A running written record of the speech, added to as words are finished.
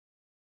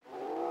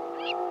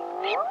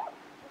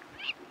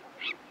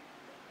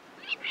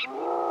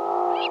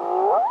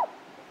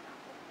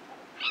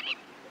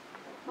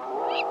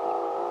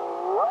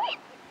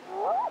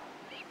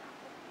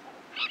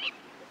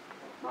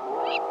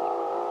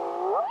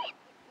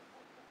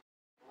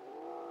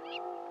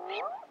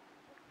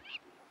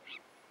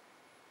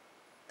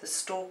The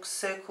stork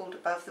circled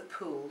above the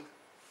pool,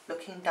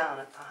 looking down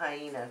at the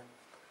hyena.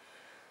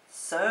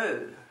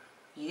 "So,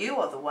 you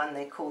are the one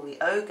they call the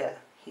ogre,"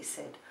 he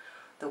said.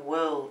 "The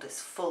world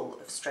is full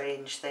of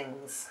strange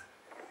things."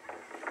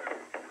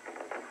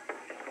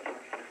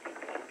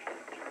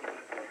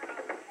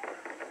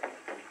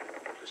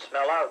 To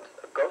smell out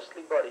a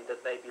ghostly body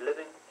that may be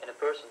living in a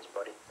person's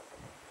body.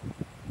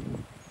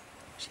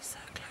 She's so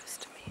close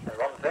to me. And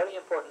one very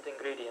important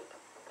ingredient,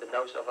 the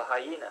nose of a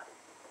hyena.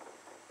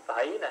 The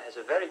hyena has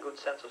a very good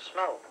sense of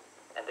smell,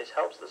 and this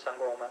helps the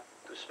sangoma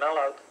to smell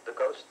out the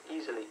ghost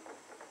easily.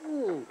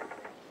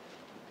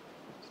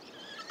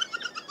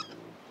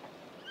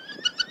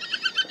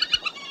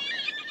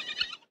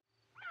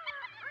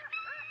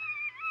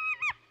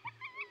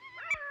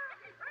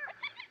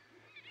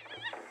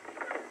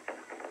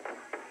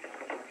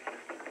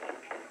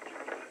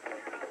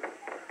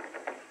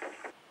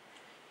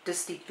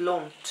 Dis die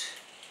blond,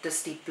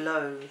 dis die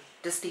blou,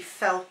 dis die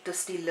veld,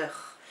 dis die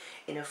lig,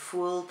 en 'n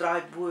voël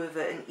draai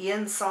bowe in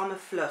eensame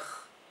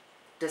vlug.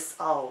 Dis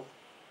al.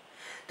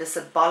 Dis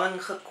 'n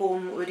balling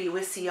gekom oor die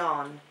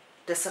oseaan,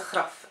 dis 'n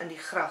graf in die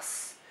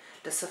gras,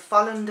 dis 'n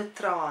vallende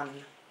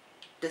traan.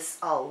 Dis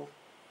al.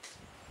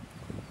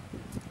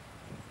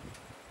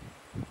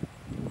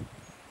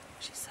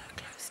 She's so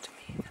close to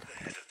me. The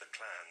head of the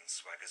clan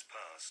swaggers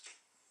past,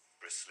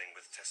 bristling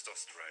with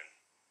testosterone.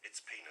 Its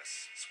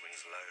penis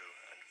swings low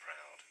and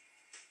proud.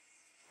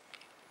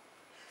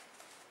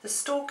 The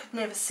stork had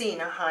never seen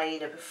a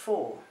hyena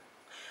before.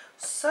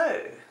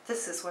 So,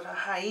 this is what a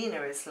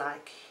hyena is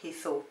like, he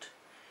thought.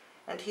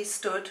 And he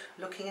stood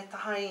looking at the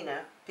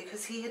hyena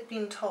because he had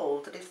been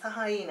told that if the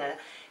hyena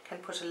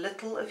can put a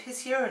little of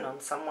his urine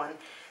on someone,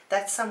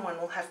 that someone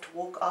will have to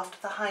walk after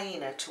the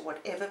hyena to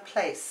whatever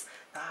place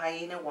the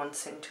hyena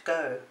wants him to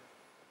go.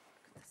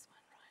 This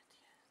one right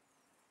here.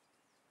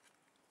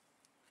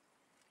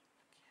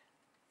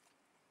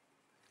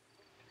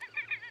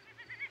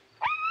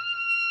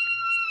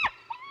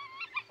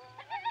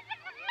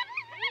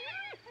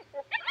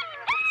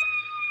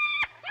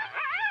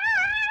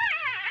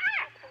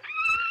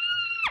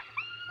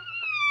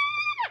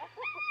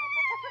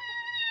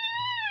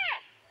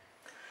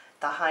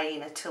 The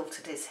hyena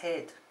tilted his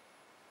head.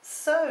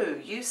 "So,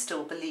 you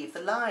still believe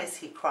the lies,"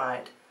 he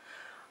cried.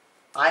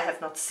 "I have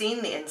not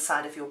seen the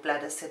inside of your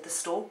bladder," said the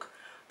stork,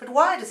 "but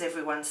why does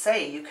everyone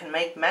say you can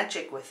make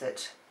magic with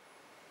it?"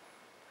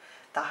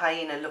 The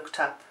hyena looked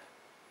up.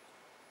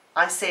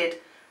 "I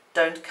said,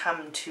 don't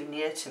come too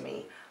near to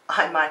me.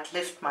 I might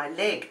lift my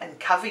leg and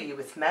cover you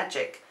with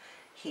magic."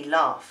 He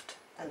laughed,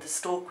 and the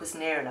stork was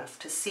near enough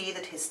to see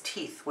that his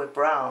teeth were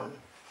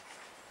brown.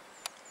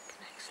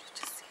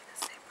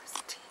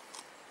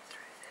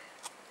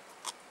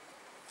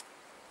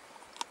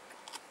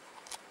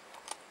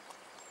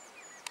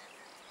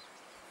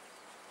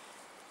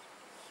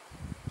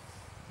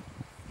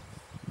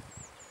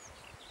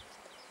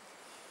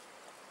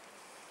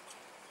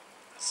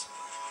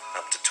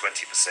 Up to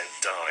 20%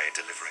 die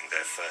delivering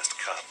their first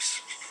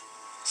cubs.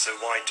 So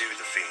why do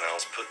the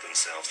females put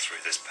themselves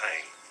through this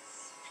pain?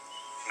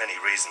 Many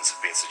reasons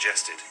have been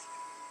suggested.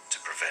 To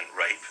prevent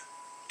rape,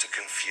 to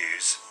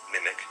confuse,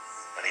 mimic,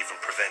 and even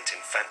prevent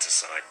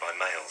infanticide by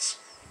males.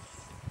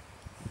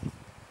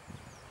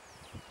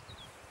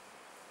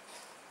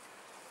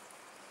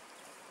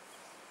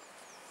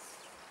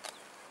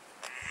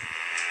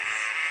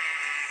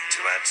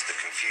 To add to the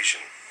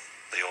confusion,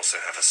 they also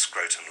have a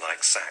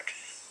scrotum-like sac,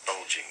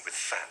 bulging with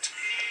fat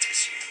and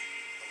tissue.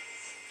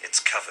 It's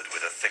covered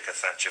with a thicker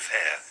thatch of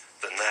hair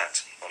than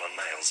that on a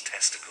male's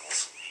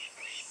testicles.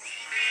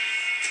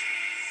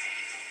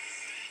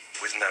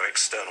 With no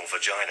external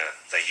vagina,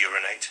 they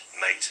urinate,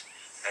 mate,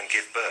 and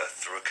give birth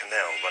through a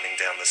canal running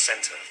down the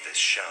centre of this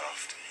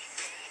shaft.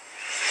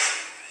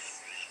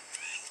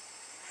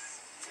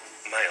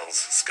 Males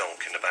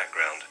skulk in the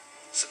background,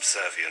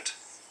 subservient,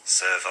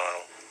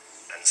 servile,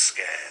 and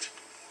scared.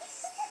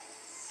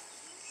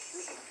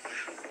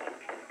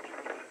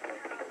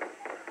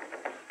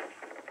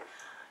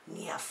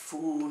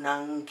 Ngiyafuna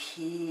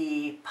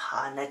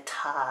ngikhipha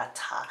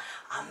nethatha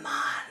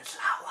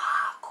amandla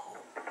wakho.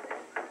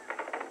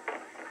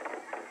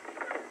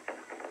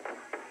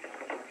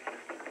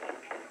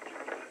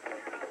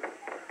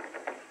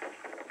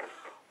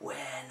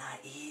 Wena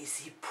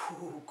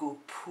iziphuku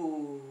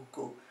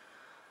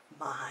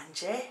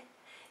manje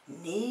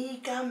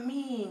nika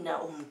mina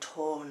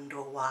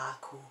umthondo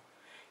wakho.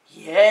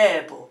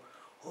 Yebo,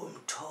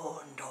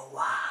 umthondo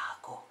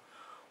wakho.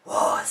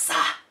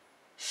 Woza,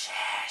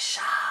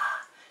 shesha.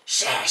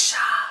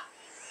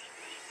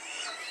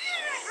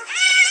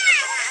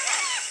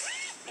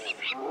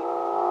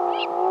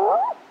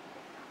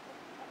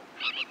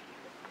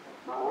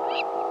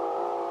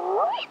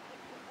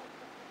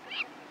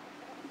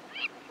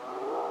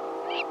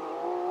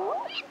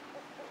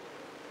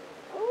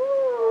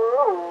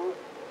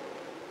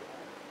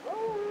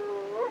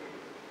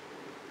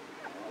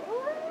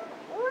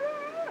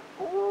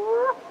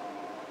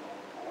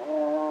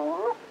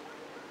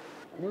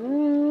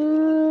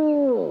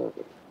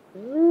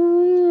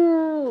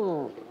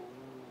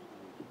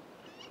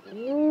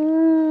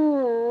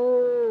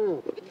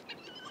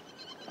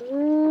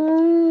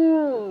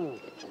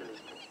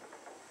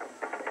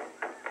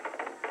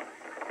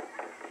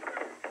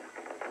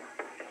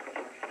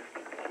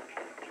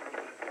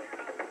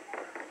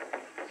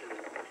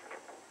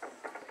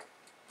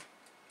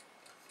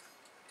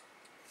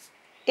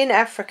 In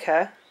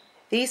Africa,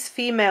 these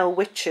female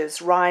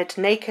witches ride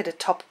naked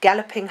atop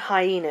galloping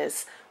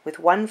hyenas, with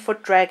one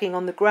foot dragging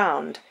on the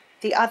ground,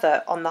 the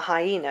other on the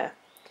hyena.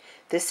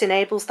 This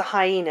enables the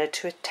hyena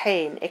to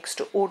attain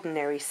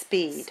extraordinary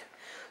speed.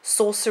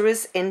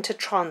 Sorcerers enter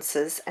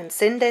trances and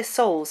send their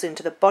souls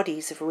into the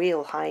bodies of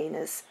real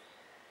hyenas.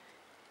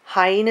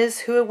 Hyenas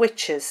who are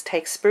witches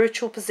take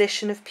spiritual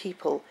possession of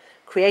people,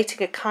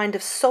 creating a kind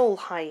of soul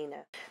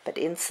hyena. But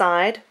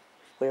inside,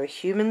 where a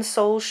human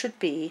soul should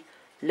be,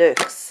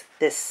 lurks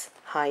this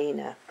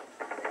hyena.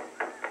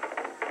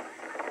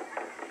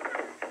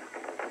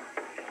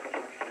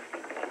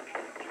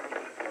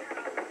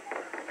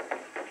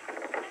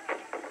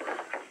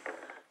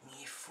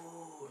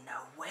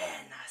 Ngifuna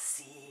wena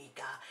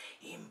sika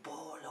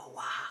impolo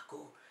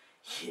wako,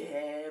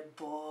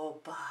 yebo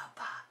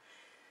baba,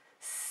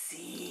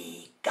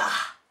 sika,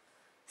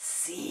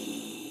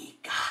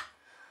 sika,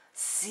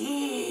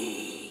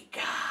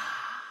 sika.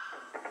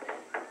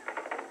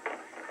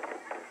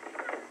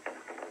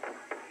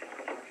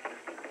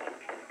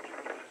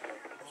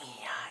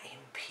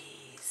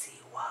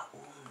 Wa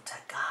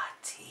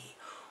umtakati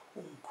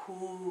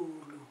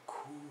umkhulu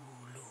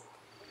khulu.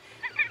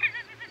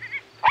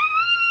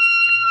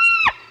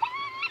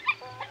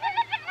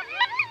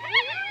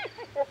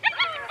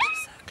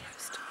 She's so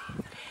close to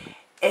me.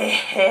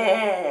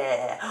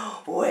 Ehe,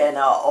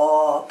 wena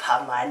opha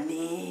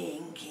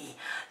maningi,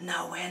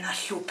 na wena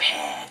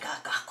hlupheka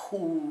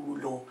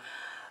kakhulu.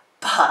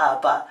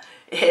 Baba,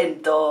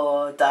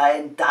 endoda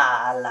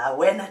endala,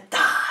 wena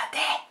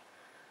dade,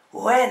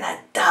 wena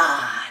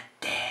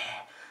dade.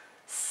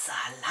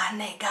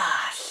 Salane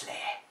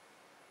kahle.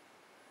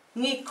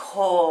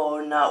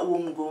 Ngikhona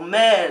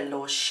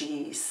umgumelo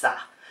shisa.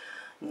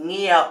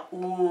 Ngiya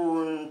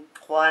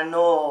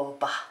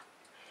unqwanoba.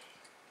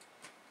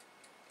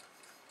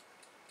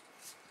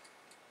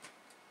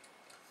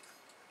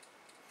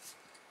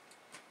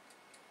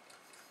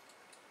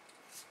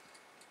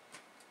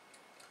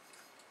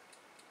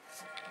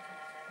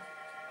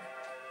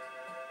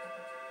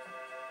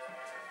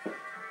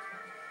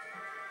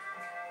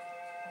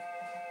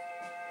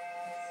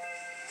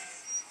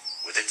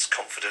 With its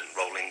confident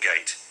rolling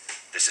gait,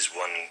 this is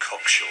one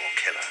cocksure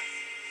killer.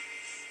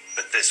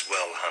 But this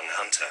well-hung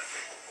hunter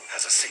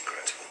has a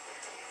secret.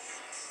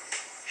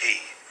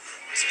 He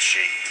is a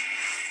she.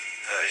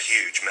 Her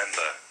huge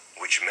member,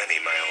 which many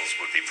males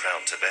would be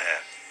proud to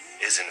bear,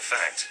 is in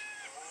fact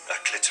a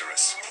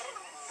clitoris.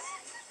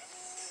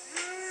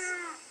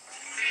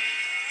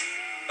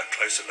 A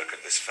closer look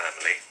at this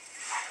family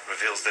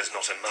reveals there's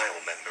not a male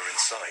member in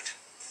sight.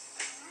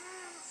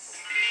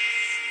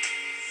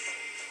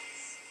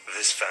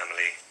 This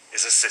family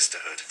is a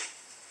sisterhood,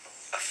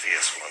 a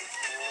fierce one.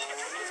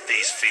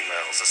 These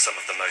females are some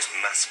of the most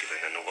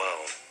masculine in the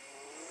world.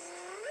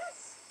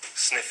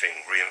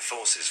 Sniffing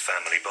reinforces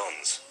family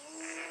bonds,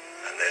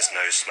 and there's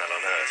no smell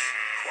on earth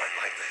quite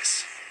like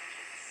this.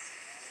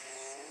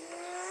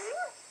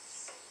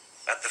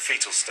 At the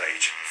fetal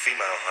stage,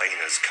 female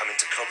hyenas come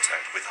into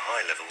contact with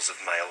high levels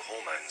of male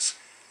hormones,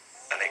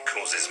 and it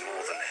causes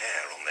more than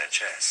hair on their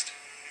chest.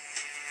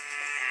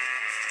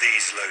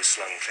 These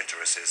low-slung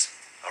clitorises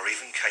are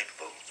even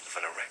capable of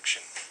an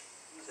erection.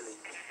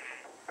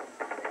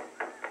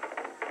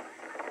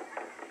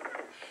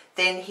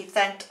 Then he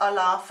thanked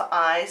Allah for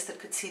eyes that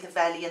could see the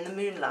valley in the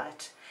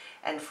moonlight,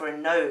 and for a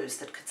nose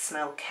that could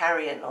smell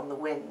carrion on the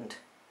wind.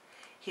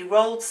 He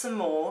rolled some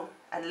more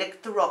and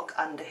licked the rock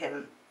under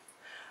him.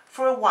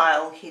 For a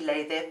while he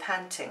lay there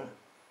panting.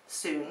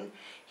 Soon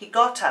he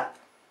got up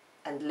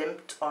and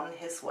limped on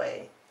his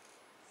way.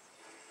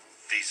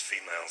 These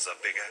females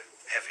are bigger,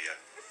 heavier,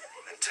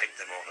 and take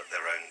them on at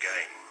their own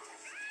game.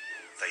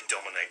 They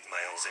dominate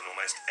males in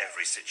almost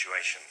every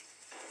situation,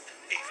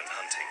 even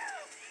hunting.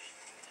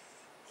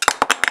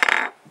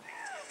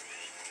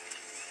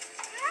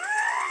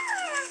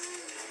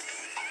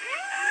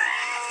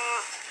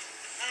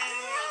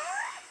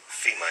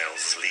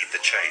 Females lead the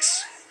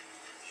chase.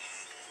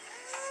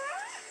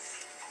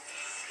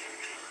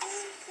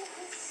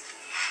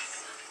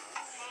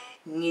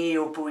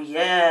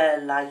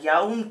 Ngiyobuyela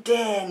ya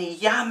umndeni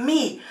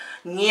yami,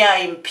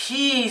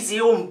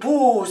 ngiyayimpizi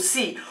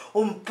umbusi,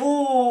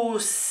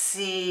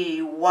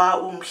 umbusi wa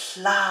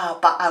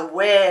umhlaba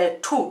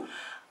awethu,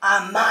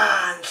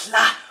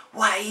 amandla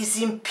wa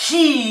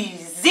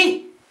izimpizi.